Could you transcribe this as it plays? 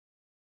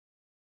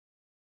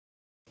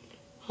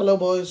Hello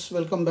boys,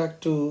 welcome back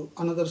to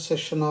another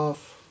session of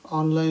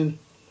online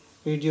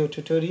video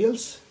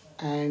tutorials,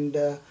 and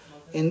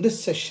in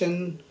this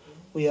session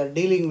we are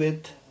dealing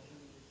with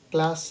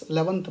class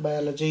 11th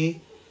biology,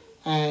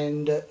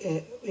 and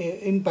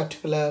in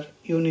particular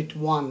unit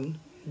 1,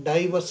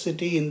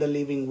 diversity in the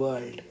living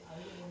world.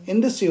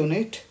 In this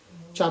unit,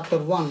 chapter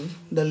 1,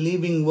 the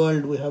living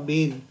world, we have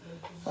been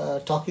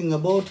talking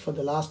about for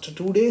the last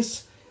 2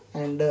 days,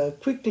 and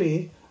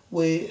quickly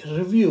we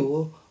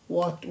review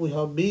what we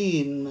have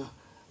been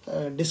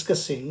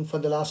discussing for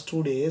the last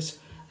 2 days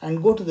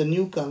and go to the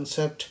new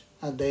concept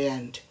at the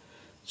end.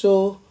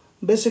 So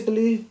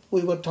basically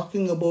we were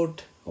talking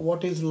about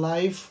what is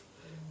life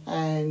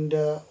and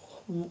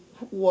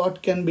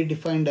what can be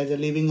defined as a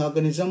living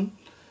organism,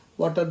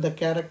 what are the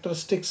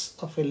characteristics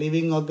of a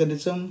living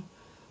organism,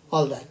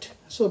 all that.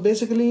 So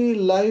basically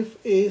life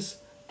is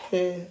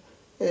a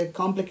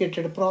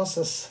complicated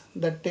process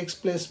that takes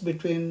place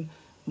between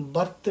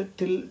birth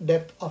till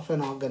death of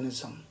an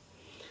organism.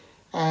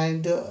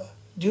 And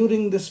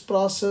during this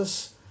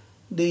process,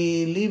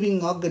 the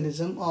living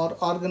organism or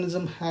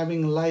organism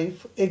having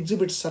life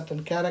exhibits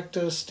certain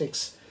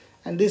characteristics,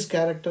 and these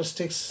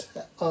characteristics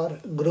are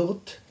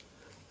growth,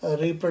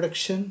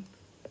 reproduction,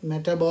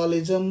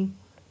 metabolism,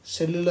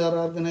 cellular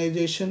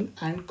organization,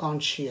 and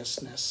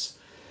consciousness.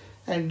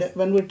 And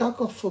when we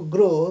talk of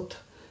growth,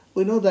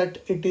 we know that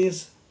it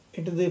is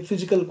a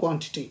physical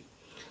quantity.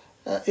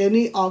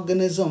 Any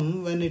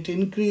organism, when it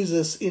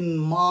increases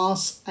in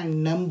mass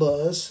and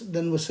numbers,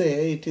 then we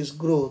say it is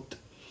growth,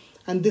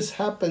 and this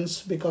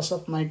happens because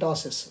of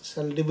mitosis,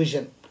 cell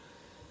division.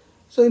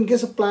 So in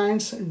case of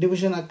plants,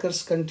 division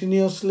occurs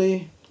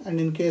continuously, and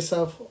in case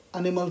of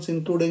animals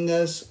including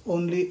us,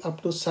 only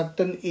up to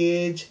certain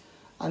age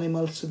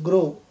animals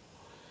grow.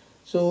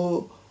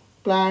 So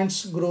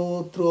plants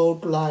grow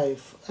throughout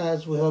life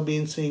as we have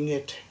been seeing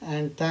it,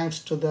 and thanks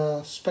to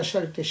the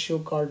special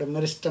tissue called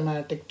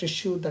meristematic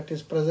tissue that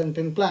is present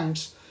in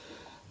plants,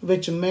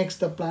 which makes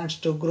the plants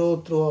to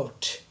grow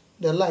throughout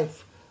their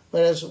life,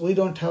 whereas we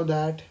don't have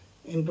that,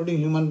 including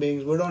human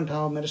beings. We don't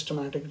have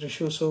meristematic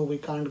tissue, so we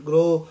can't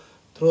grow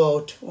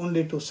throughout.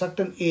 Only to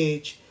certain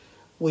age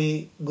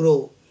we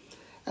grow.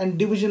 And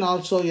division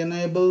also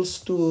enables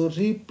to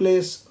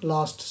replace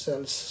lost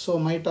cells. So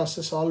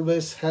mitosis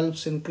always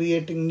helps in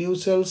creating new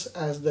cells.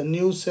 As the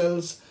new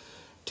cells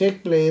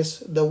take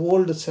place, the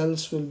old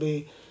cells will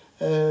be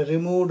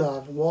removed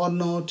or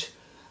worn out.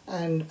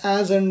 And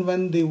as and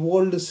when the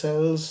old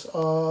cells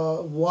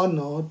are worn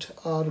out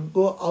or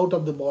go out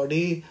of the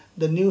body,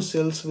 the new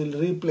cells will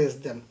replace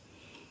them.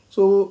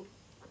 So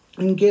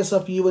in case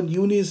of even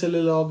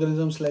unicellular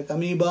organisms like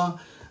amoeba,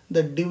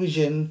 the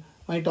division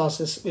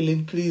mitosis will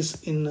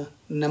increase in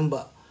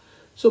number.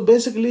 So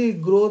basically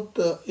growth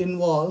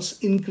involves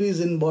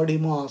increase in body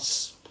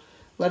mass,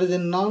 whereas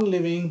in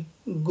non-living,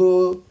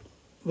 growth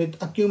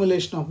with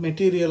accumulation of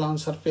material on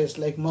surface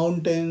like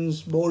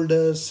mountains,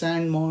 boulders,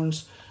 sand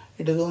mounds,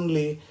 it is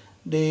only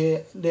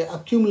they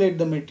accumulate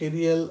the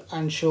material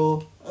and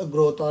show a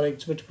growth or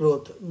exhibit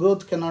growth.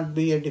 Growth cannot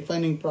be a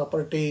defining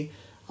property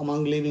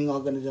among living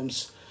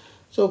organisms.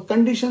 So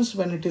conditions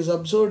when it is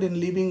observed in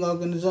living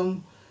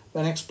organism,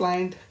 when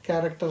explained,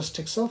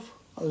 characteristics of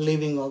a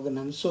living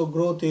organism. So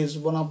growth is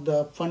one of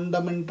the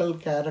fundamental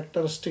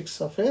characteristics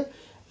of a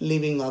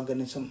living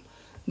organism.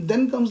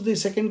 Then comes the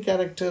second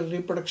character,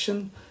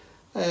 reproduction.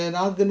 An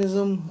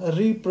organism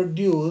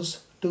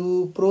reproduce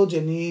to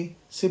progeny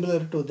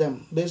similar to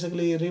them.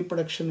 Basically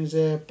reproduction is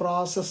a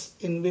process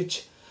in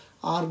which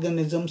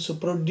organisms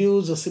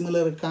produce a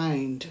similar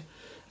kind,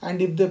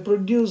 and if they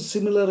produce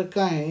similar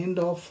kind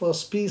of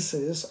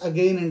species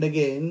again and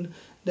again,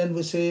 then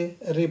we say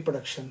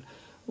reproduction.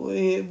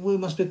 We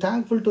must be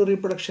thankful to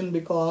reproduction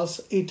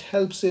because it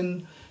helps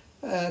in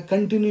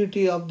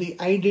continuity of the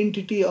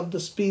identity of the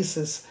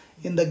species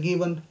in the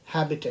given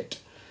habitat.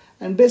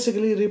 And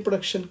basically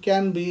reproduction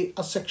can be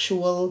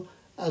asexual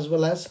as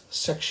well as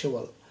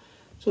sexual.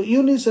 So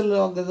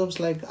unicellular organisms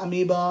like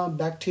amoeba,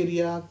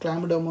 bacteria,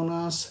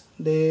 chlamydomonas,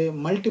 they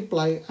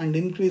multiply and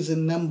increase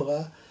in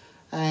number,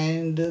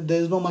 and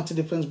there is no much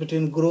difference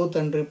between growth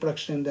and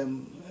reproduction in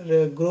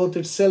them. Growth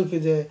itself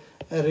is a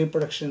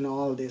reproduction in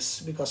all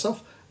this because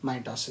of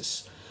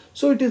mitosis.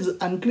 So it is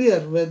unclear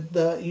with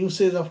the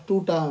usage of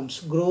two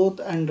terms, growth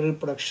and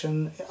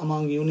reproduction,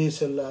 among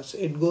unicellulars.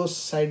 It goes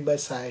side by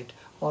side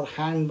or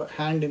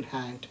hand in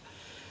hand.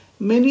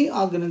 Many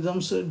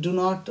organisms do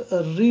not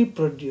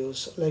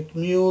reproduce, like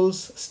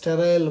mules,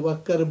 sterile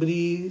worker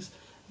bees,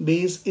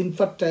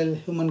 infertile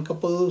human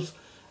couples,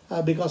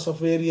 because of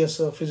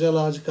various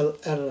physiological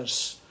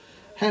errors.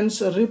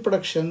 Hence,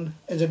 reproduction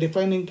is a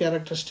defining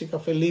characteristic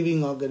of a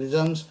living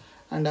organisms,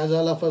 and as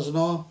all of us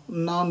know,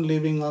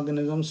 non-living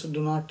organisms do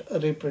not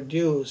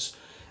reproduce.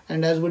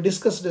 And as we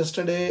discussed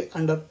yesterday,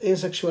 under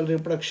asexual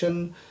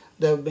reproduction,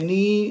 there are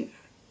many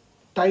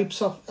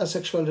types of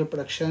asexual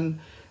reproduction,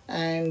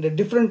 and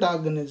different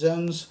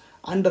organisms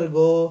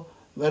undergo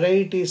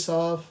varieties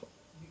of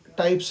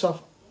types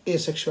of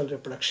asexual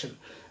reproduction.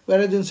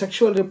 Whereas in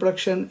sexual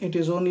reproduction, it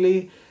is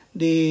only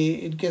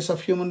In case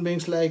of human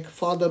beings, like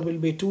father will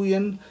be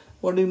 2n.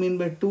 What do you mean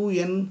by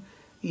 2n?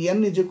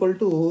 N is equal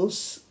to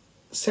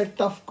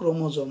set of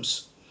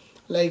chromosomes.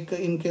 Like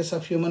in case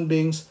of human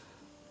beings,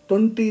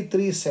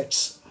 23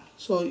 sets.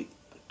 So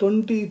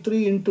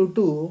 23 into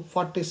 2,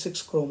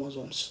 46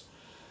 chromosomes.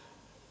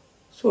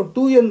 So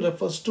 2n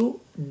refers to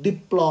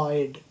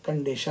diploid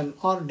condition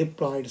or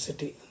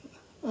diploidicity.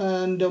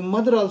 And the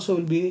mother also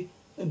will be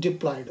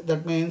diploid.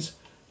 That means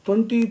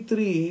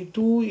 23,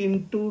 2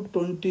 into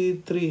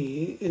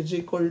 23 is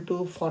equal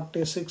to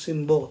 46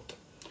 in both.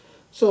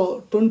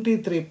 So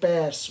 23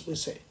 pairs we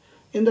say.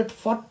 In that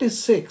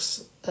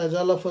 46, as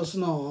all of us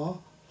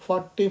know,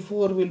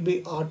 44 will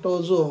be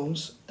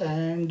autosomes,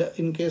 and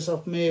in case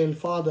of male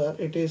father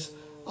it is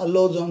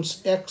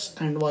allosomes X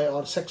and Y,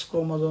 or sex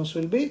chromosomes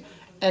will be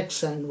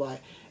X and Y.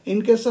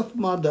 In case of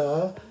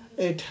mother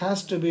it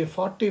has to be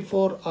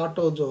 44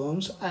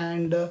 autosomes,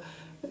 and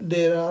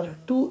there are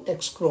 2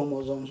 X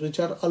chromosomes which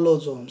are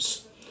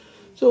allosomes.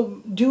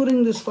 So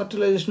during this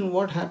fertilization,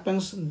 what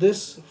happens?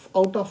 This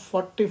out of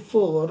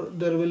 44,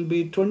 there will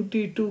be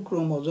 22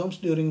 chromosomes.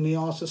 During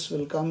meiosis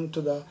will come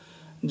to the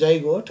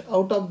zygote.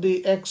 Out of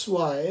the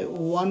XY,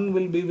 one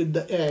will be with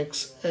the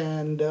X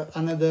and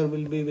another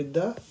will be with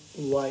the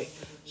Y.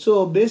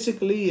 So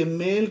basically, a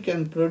male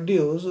can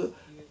produce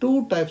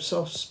 2 types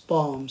of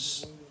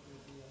sperms.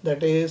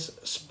 That is,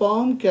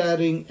 sperm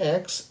carrying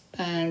X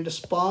and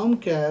sperm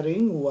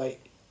carrying Y.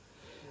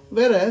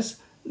 Whereas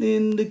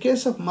in the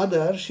case of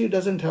mother, she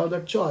doesn't have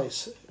that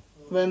choice.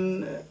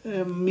 When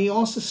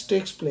meiosis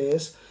takes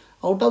place,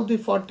 out of the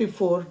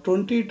 44,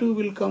 22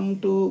 will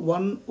come to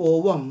one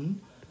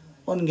ovum,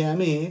 one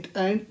gamete,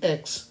 and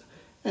X.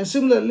 And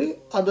similarly,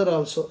 other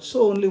also.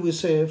 So only we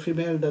say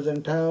female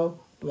doesn't have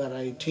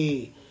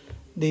variety.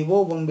 The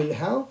ovum will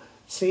have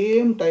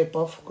same type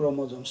of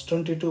chromosomes,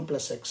 22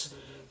 plus X.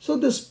 So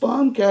the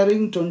sperm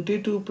carrying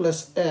 22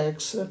 plus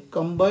X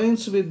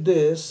combines with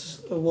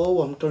this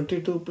ovum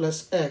 22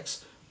 plus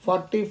X,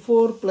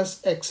 44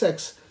 plus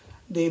XX,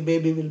 the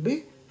baby will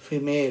be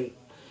female.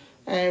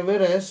 And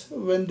whereas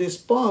when the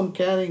sperm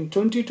carrying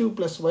 22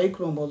 plus Y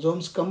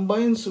chromosomes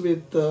combines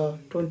with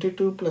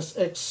 22 plus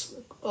X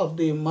of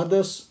the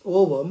mother's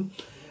ovum,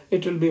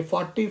 it will be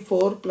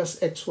 44 plus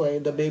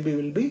XY, the baby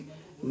will be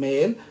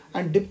male,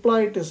 and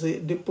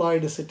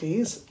diploidicity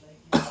is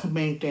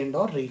maintained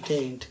or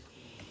retained.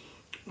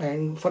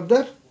 And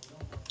further,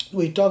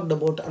 we talked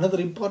about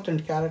another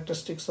important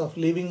characteristics of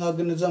living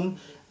organism,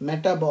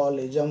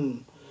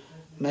 metabolism.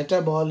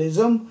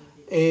 Metabolism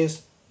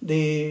is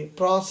the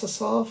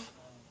process of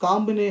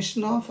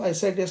combination of, I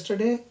said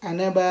yesterday,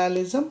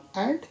 anabolism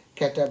and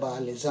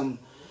catabolism.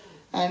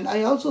 And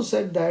I also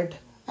said that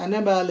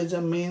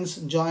anabolism means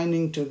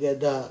joining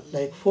together,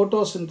 like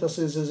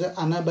photosynthesis is an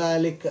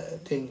anabolic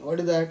thing.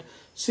 What is that?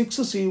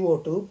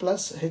 6CO2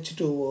 plus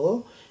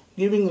H2O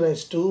giving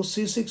rise to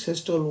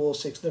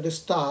C6H12O6, that is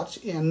starch,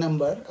 n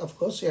number, of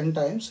course, n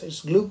times,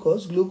 it's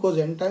glucose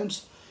n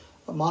times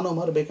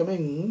monomer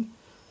becoming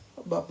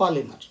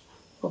polymer.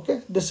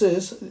 Okay, this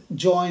is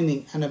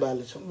joining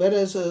anabolism.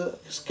 Whereas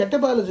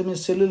catabolism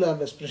is cellular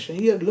respiration.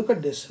 Here, look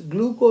at this.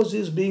 Glucose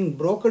is being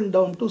broken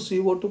down to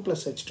CO2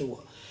 plus H2O.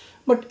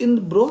 But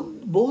in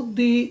both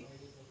the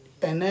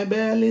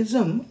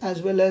anabolism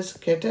as well as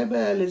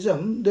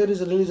catabolism, there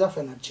is a release of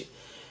energy.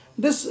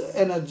 This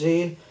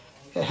energy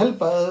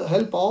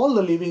help all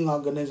the living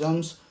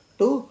organisms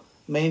to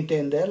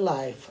maintain their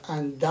life,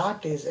 and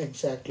that is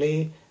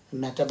exactly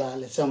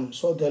metabolism.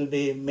 So there will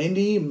be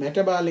many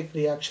metabolic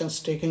reactions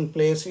taking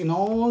place in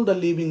all the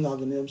living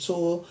organisms.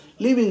 So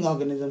living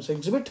organisms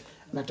exhibit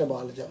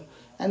metabolism.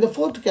 And the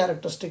fourth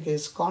characteristic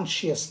is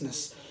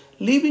consciousness.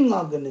 Living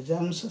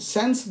organisms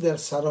sense their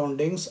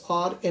surroundings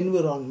or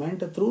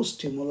environment through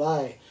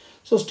stimuli.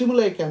 So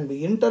stimuli can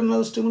be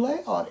internal stimuli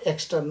or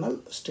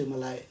external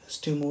stimuli.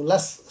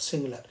 Stimulus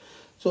singular.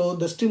 So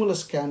the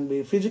stimulus can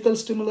be physical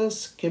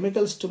stimulus,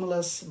 chemical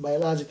stimulus,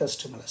 biological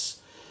stimulus.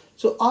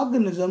 So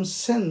organisms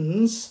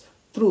sense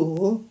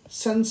through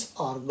sense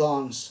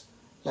organs.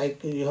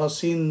 Like you have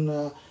seen,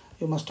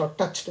 you must have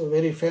touched a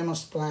very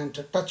famous plant,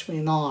 touch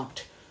me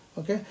not.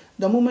 Okay,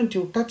 the moment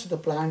you touch the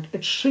plant,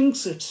 it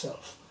shrinks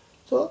itself.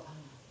 So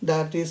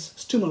that is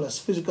stimulus,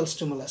 physical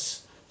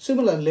stimulus.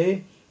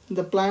 Similarly,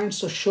 the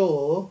plants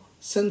show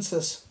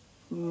senses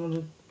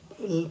through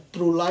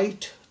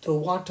light, through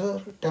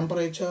water,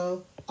 temperature,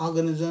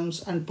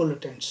 organisms, and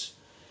pollutants.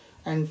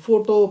 And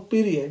photo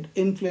period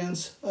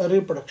influence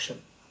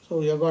reproduction.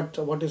 So you have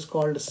got what is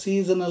called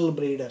seasonal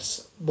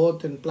breeders,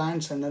 both in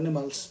plants and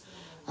animals,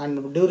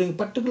 and during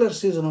particular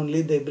season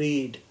only they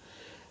breed.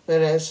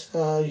 Whereas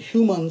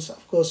humans,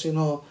 of course,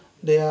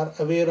 they are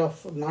aware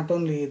of not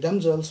only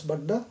themselves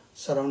but the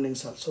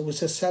surroundings also. We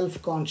say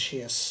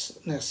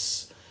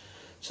self-consciousness.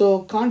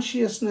 So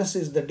consciousness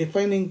is the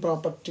defining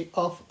property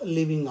of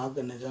living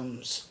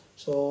organisms.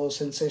 So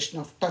sensation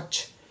of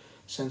touch,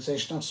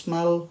 sensation of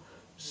smell,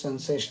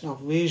 sensation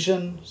of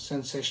vision,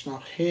 sensation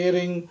of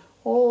hearing,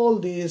 all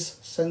these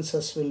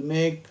senses will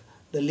make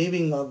the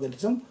living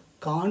organism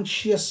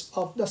conscious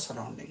of the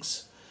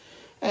surroundings.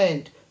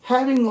 And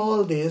Having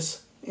all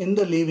this in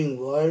the living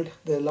world,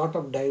 there's a lot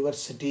of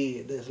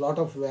diversity, there's a lot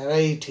of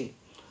variety.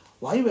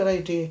 Why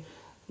variety?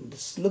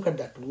 Just look at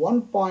that.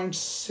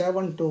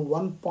 1.7 to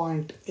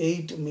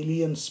 1.8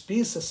 million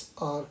species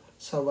are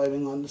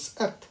surviving on this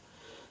earth.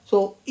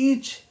 So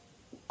each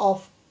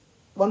of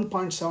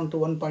 1.7 to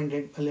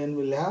 1.8 million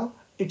will have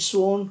its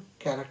own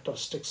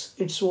characteristics,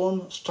 its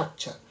own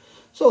structure.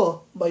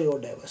 So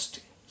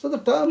biodiversity. So the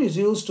term is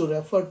used to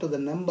refer to the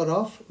number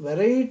of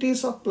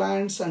varieties of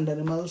plants and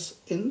animals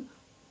in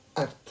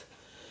earth.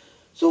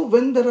 So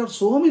when there are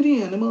so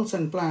many animals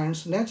and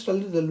plants,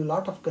 naturally there will be a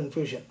lot of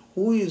confusion.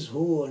 Who is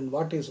who and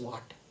what is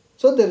what?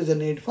 So there is a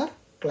need for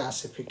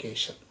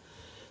classification.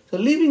 So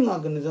living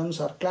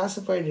organisms are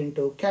classified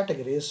into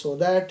categories so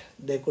that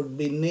they could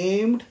be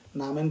named,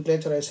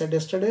 nomenclature I said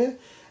yesterday,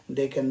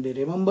 they can be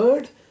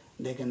remembered,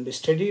 they can be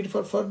studied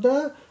for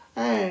further,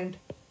 and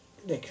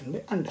they can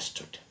be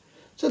understood.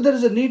 So there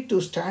is a need to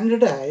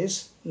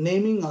standardize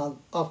naming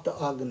of the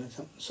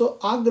organism. So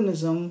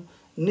organism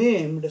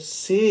named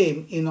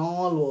same in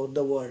all over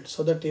the world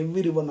so that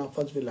every one of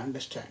us will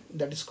understand.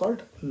 That is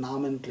called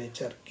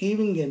nomenclature,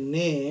 giving a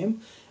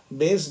name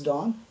based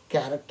on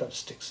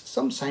characteristics,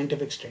 some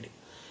scientific study.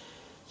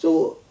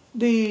 So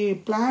the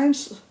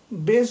plants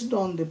based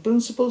on the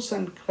principles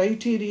and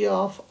criteria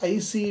of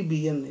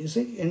ICBN is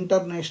the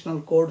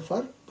International Code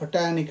for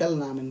Botanical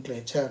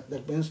Nomenclature.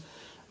 That means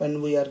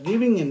when we are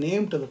giving a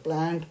name to the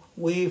plant,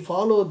 we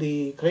follow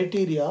the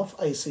criteria of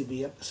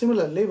ICBN.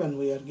 Similarly, when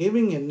we are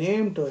giving a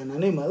name to an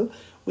animal,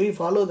 we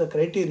follow the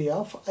criteria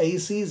of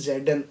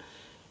ICZN,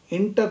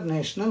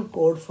 International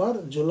Code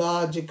for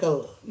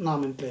Zoological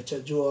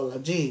Nomenclature,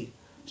 zoology,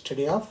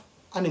 study of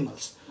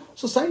animals.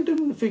 So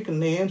scientific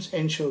names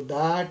ensure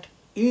that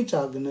each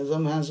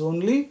organism has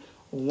only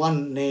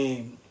one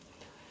name.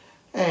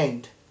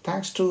 And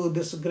thanks to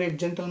this great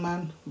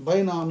gentleman,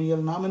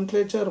 binomial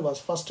nomenclature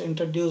was first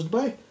introduced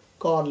by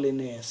Carl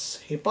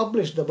Linnaeus. He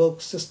published the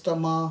book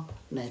Systema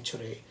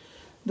Naturae.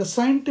 The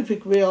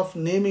scientific way of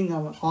naming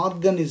an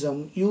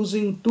organism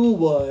using two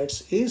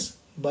words is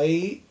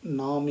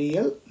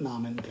binomial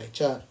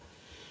nomenclature.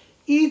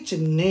 Each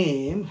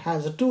name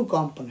has two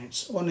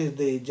components. One is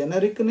the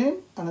generic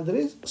name, another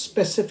is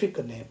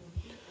specific name.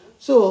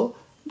 So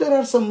there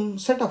are some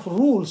set of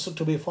rules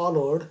to be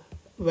followed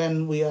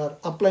when we are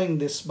applying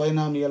this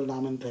binomial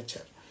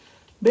nomenclature.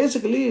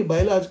 Basically,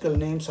 biological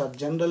names are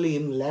generally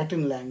in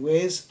Latin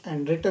language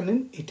and written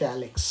in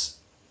italics.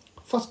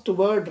 First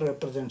word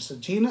represents a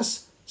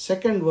genus,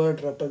 second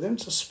word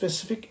represents a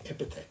specific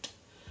epithet.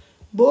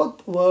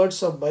 Both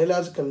words of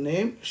biological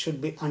name should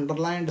be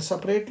underlined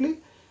separately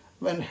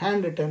when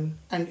handwritten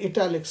and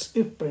italics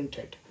if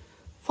printed.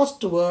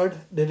 First word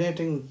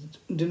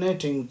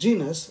denoting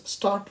genus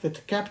start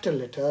with capital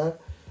letter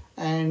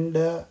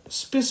and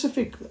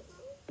specific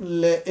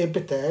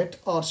epithet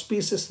or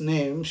species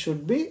name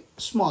should be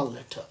small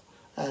letter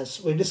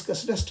as we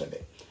discussed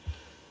yesterday.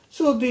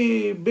 So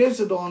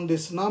based on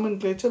this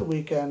nomenclature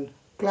we can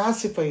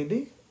classify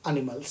the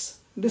animals.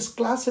 This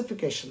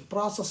classification,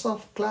 process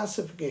of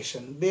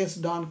classification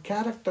based on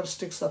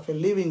characteristics of a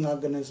living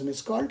organism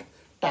is called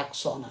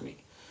taxonomy.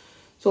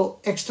 So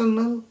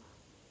external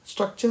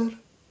structure,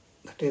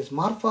 that is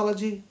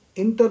morphology,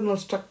 internal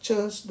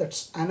structures,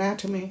 that's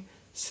anatomy,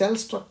 cell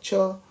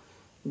structure,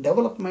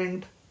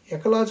 development,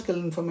 ecological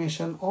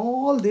information,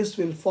 all this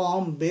will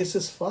form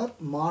basis for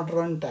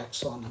modern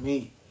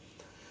taxonomy.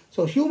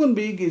 So human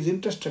being is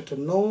interested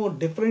to know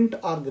different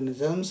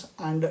organisms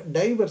and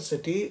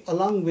diversity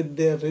along with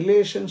their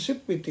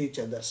relationship with each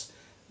others.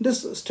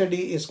 This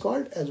study is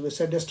called, as we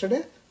said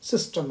yesterday,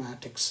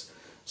 systematics.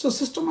 So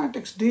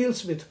systematics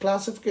deals with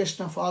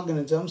classification of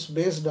organisms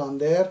based on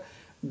their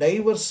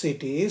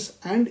diversities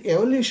and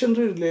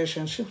evolutionary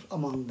relationships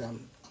among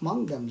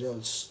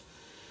themselves.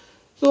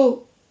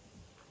 So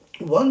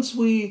once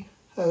we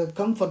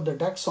come for the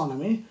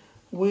taxonomy,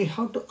 we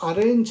have to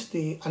arrange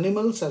the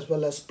animals as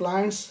well as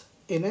plants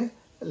in a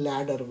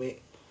ladder way,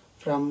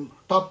 from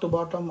top to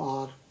bottom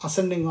or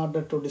ascending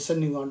order to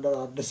descending order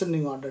or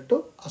descending order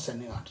to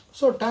ascending order.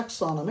 So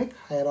taxonomic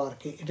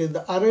hierarchy, it is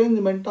the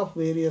arrangement of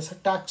various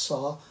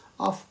taxa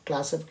of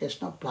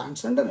classification of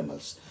plants and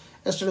animals.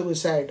 Yesterday we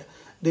said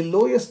the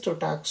lowest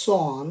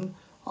taxon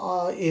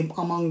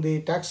among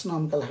the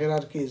taxonomical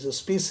hierarchy is a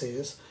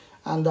species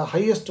and the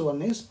highest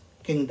one is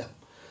kingdom.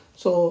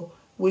 So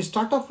we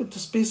start off with the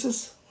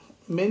species.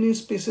 Many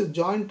species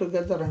join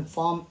together and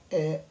form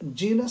a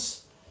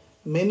genus.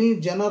 Many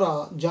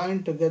genera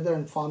join together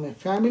and form a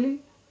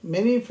family.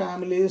 Many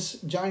families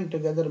join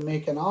together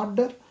make an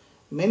order.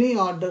 Many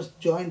orders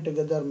join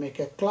together make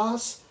a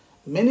class.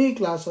 Many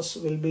classes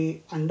will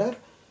be under,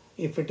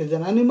 if it is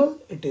an animal,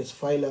 it is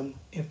phylum.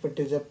 If it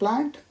is a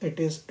plant, it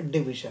is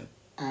division.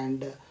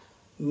 And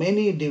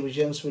many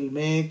divisions will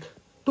make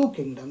two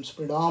kingdoms,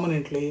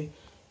 predominantly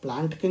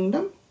plant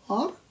kingdom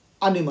or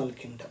animal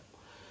kingdom.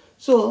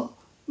 So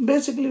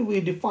basically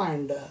we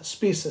defined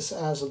species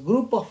as a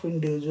group of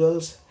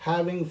individuals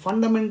having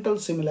fundamental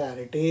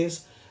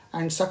similarities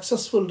and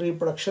successful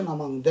reproduction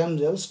among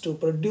themselves to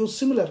produce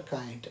similar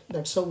kind.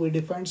 That's how we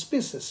define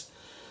species.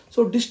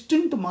 So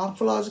distinct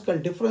morphological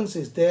difference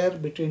is there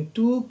between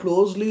two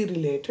closely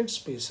related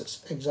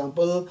species.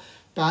 Example,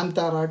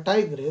 Panthera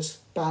tigris,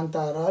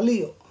 Panthera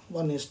leo.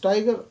 One is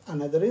tiger,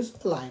 another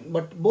is lion.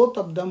 But both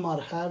of them are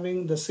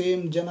having the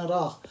same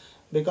genera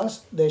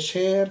because they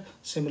share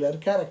similar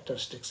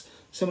characteristics.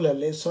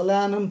 Similarly,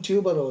 Solanum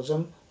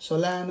tuberosum,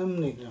 Solanum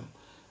nigrum.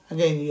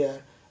 Again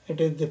here, it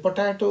is the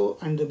potato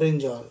and the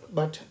brinjal,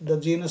 but the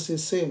genus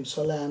is same,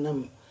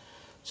 Solanum.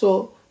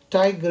 So,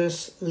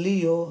 Tigris,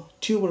 Leo,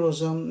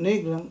 Tuberosum,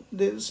 Nigrum,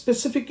 the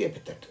specific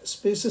epithet,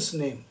 species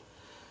name.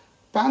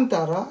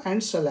 Panthera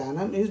and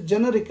Solanum is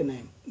generic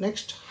name.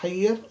 Next,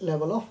 higher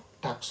level of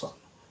taxon.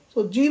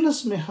 So,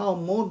 genus may have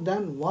more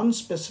than one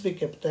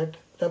specific epithet,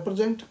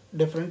 represent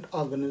different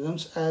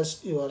organisms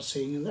as you are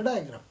seeing in the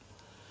diagram.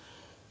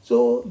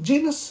 So,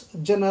 genus,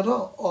 genera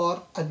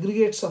or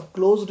aggregates of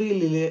closely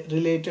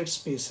related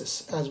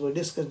species, as we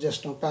discussed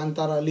just now,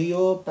 Panthera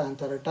leo,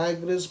 Panthera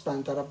tigris,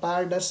 Panthera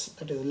pardus,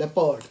 that is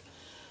leopard.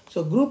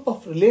 So, group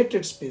of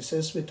related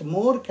species with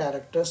more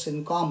characters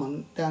in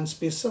common than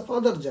species of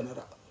other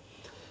genera.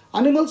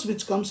 Animals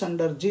which comes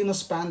under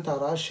genus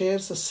Panthera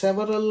shares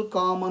several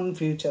common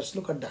features,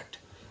 look at that,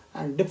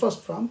 and differs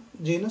from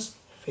genus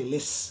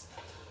Felis.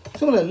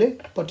 Similarly,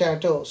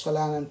 potato,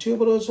 Solanum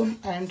tuberosum,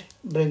 and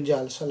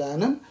brinjal,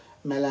 Solanum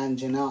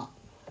melangina.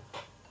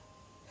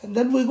 And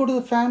then we go to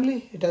the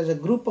family. It has a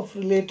group of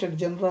related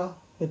genera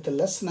with a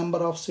less number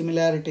of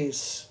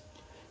similarities,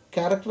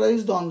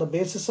 characterized on the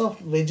basis of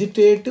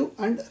vegetative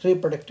and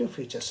reproductive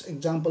features.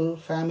 Example,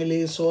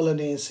 family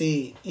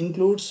Solanaceae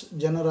includes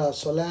genera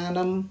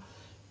Solanum,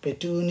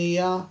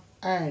 Petunia,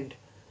 and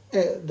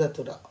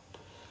Datura.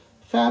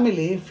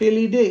 Family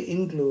Felidae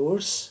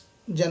includes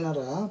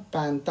genera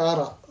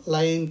Panthera,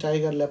 lion,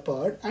 tiger,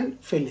 leopard, and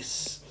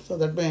Felis. So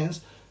that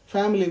means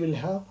family will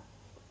have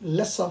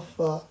less of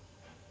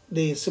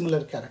the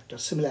similar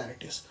characters,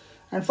 similarities.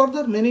 And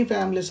further, many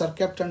families are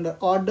kept under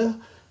order.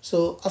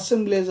 So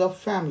assemblies of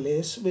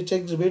families which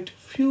exhibit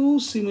few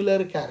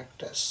similar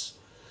characters.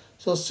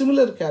 So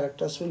similar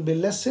characters will be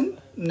less in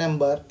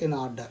number in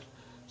order.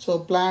 So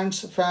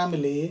plants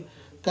family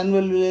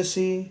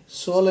Convolvulaceae,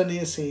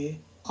 Solanaceae,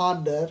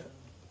 order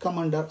come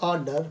under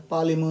order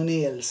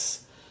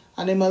Polynomials.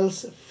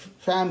 Animals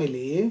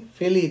family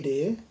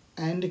Felidae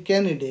and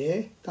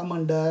Canidae come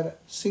under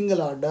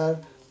single order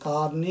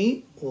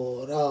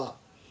Carnivora.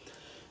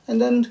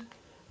 And then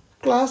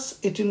class,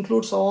 it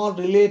includes all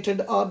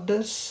related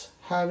orders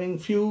having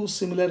few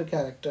similar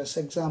characters.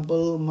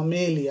 Example,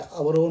 Mammalia,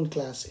 our own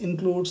class,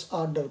 includes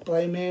order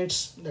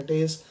primates, that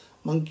is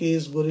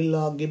monkeys,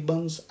 gorilla,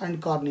 gibbons,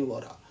 and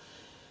carnivora.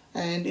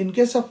 And in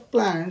case of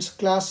plants,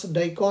 class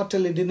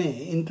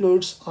Dicotyledonnae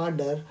includes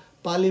order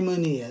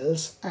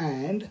Polynomials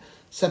and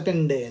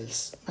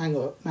Sapindales,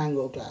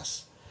 mango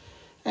class.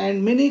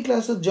 And many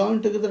classes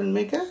join together and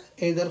make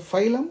either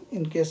phylum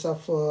in case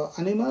of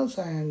animals,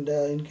 and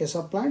in case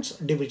of plants,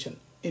 division.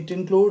 It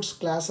includes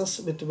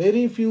classes with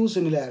very few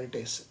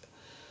similarities.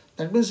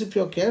 That means if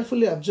you are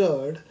carefully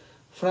observed,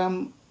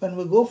 from when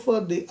we go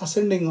for the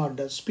ascending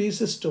order,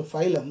 species to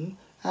phylum,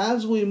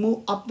 as we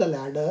move up the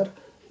ladder,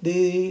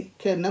 the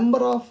number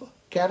of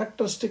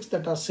characteristics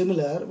that are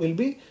similar will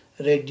be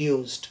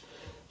reduced.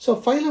 So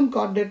phylum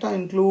chordata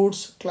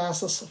includes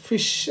classes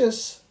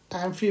fishes,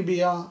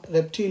 amphibia,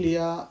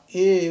 reptilia,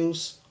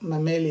 aves,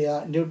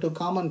 mammalia due to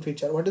common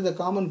feature. What is the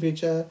common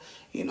feature?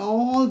 In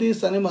all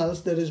these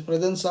animals there is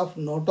presence of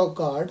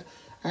notochord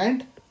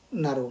and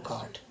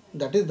nervochord.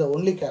 That is the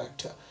only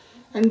character.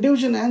 And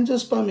division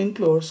angiosperm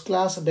includes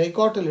class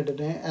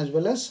Dicotyledonnae as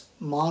well as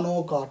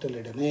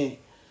Monocotyledonnae.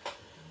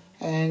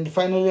 And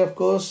finally, of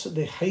course,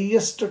 the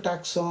highest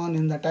taxon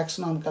in the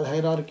taxonomical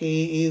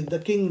hierarchy is the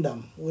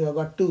kingdom. We have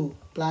got two,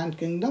 plant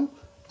kingdom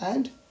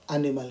and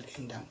animal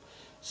kingdom.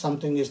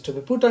 Something is to be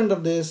put under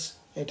this,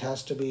 it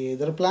has to be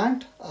either a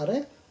plant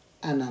or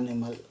an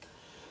animal.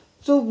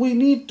 So we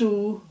need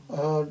to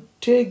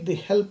take the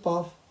help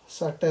of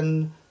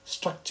certain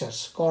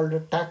structures called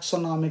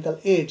taxonomical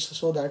aids,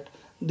 so that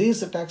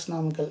these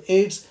taxonomical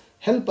aids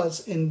help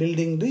us in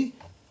building the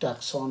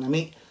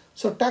taxonomy.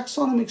 So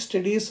taxonomic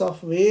studies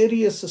of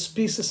various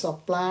species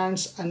of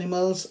plants,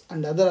 animals,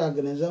 and other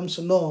organisms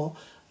know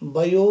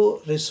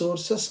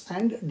bioresources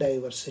and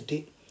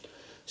diversity.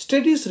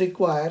 Studies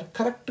require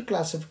correct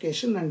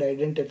classification and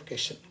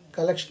identification,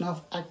 collection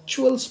of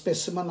actual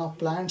specimen of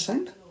plants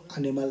and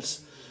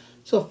animals.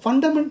 So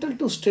fundamental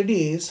to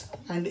studies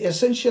and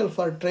essential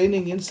for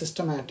training in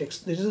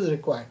systematics, this is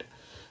required.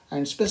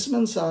 And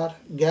specimens are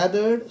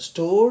gathered,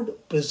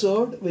 stored,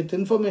 preserved with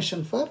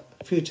information for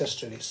future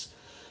studies.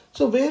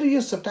 So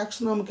various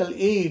taxonomical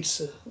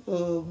aids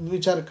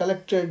which are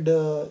collected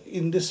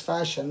in this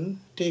fashion,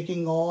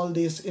 taking all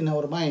this in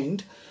our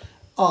mind,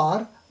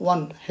 are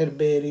one,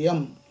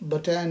 herbarium,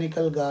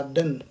 botanical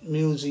garden,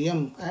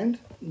 museum, and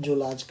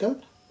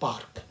zoological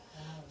park.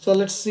 So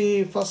let's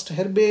see first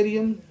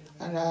herbarium.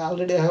 And I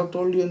already have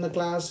told you in the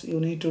class, you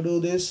need to do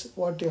this.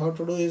 What you have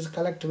to do is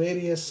collect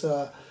various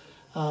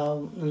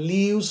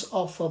leaves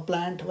of a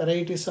plant,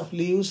 varieties of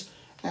leaves,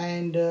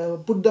 and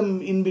put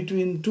them in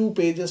between 2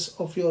 pages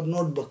of your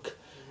notebook,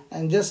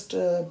 and just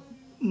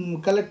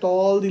collect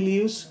all the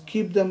leaves,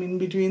 keep them in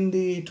between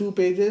the 2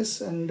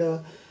 pages, and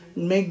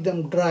make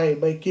them dry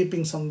by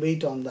keeping some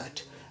weight on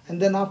that.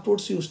 And then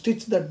afterwards you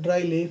stitch that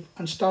dry leaf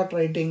and start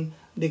writing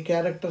the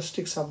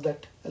characteristics of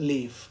that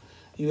leaf.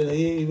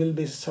 You will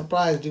be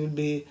surprised, you will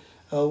be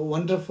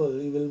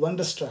wonderful, you will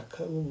wonderstruck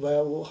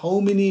how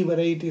many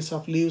varieties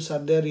of leaves are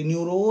there in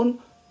your own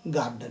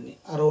garden,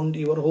 around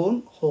your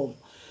own home.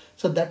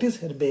 So that is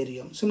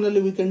herbarium.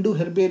 Similarly, we can do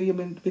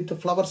herbarium with the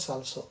flowers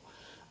also.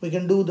 We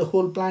can do the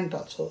whole plant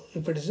also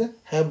if it is a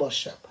herb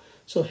shop.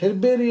 So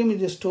herbarium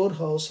is a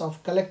storehouse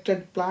of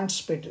collected plant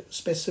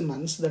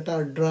specimens that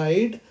are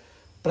dried,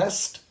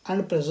 pressed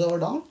and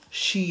preserved on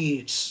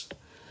sheets.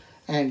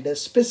 And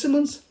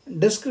specimens,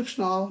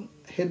 description of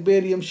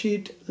herbarium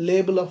sheet,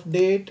 label of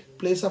date,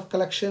 place of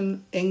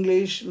collection,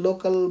 English,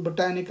 local,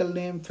 botanical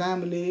name,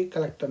 family,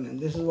 collector name.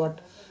 This is what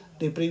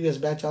the previous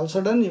batch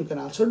also done. You can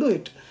also do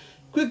it.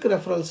 Quick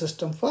referral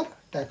system for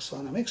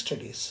taxonomic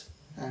studies.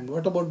 And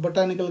what about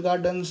botanical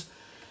gardens?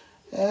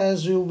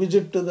 As you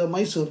visit to the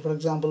Mysore, for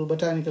example,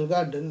 botanical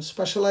garden,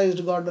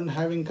 specialized garden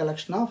having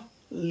collection of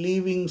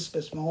living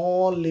specimens,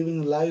 all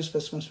living live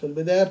specimens will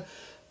be there.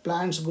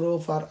 Plants grow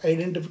for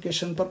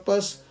identification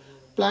purpose.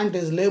 Plant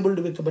is labeled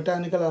with a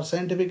botanical or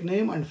scientific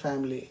name and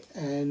family.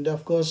 And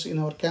of course, in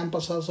our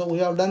campus also we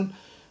have done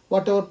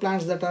whatever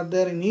plants that are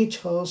there in each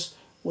house,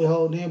 we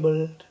have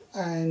labeled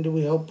and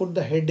we have put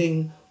the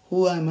heading,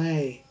 who am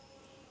I,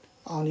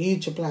 on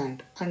each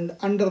plant. And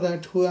under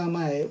that, who am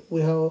I,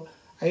 we have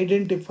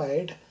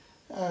identified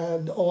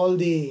all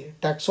the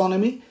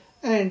taxonomy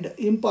and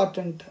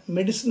important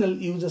medicinal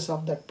uses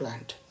of that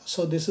plant.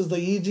 So this is the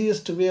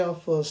easiest way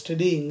of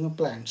studying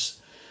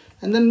plants.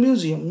 And then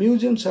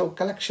museums have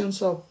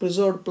collections of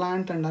preserved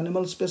plant and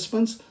animal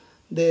specimens.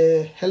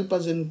 They help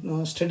us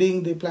in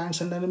studying the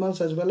plants and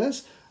animals as well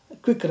as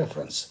quick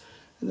reference.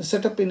 And the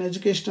setup in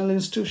educational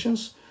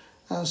institutions,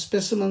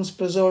 specimens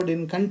preserved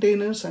in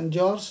containers and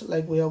jars,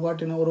 like we have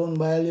got in our own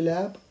biology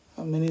lab,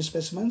 many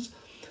specimens.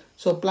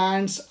 So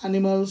plants,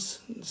 animals,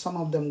 some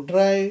of them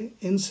dry,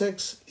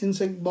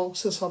 insect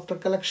boxes after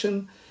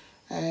collection,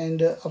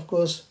 and of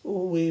course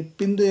we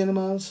pin the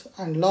animals,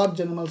 and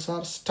large animals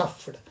are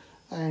stuffed,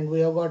 and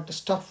we have got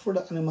stuffed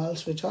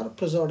animals which are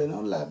preserved in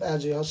our lab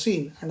as you have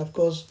seen, and of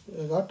course we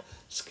have got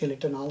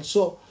skeleton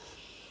also.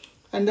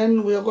 And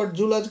then we have got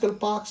zoological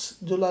parks.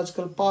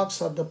 Zoological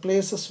parks are the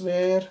places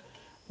where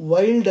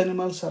wild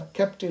animals are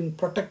kept in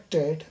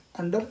protected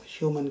under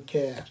human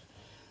care.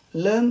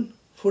 Learn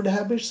food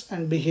habits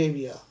and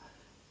behavior.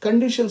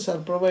 Conditions are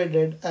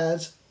provided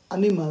as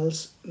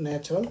animals'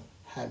 natural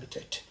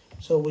habitat.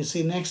 So we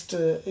see next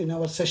in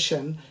our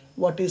session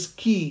what is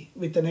key.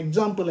 With an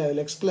example I will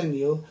explain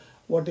you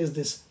what is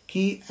this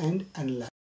key and unlearn.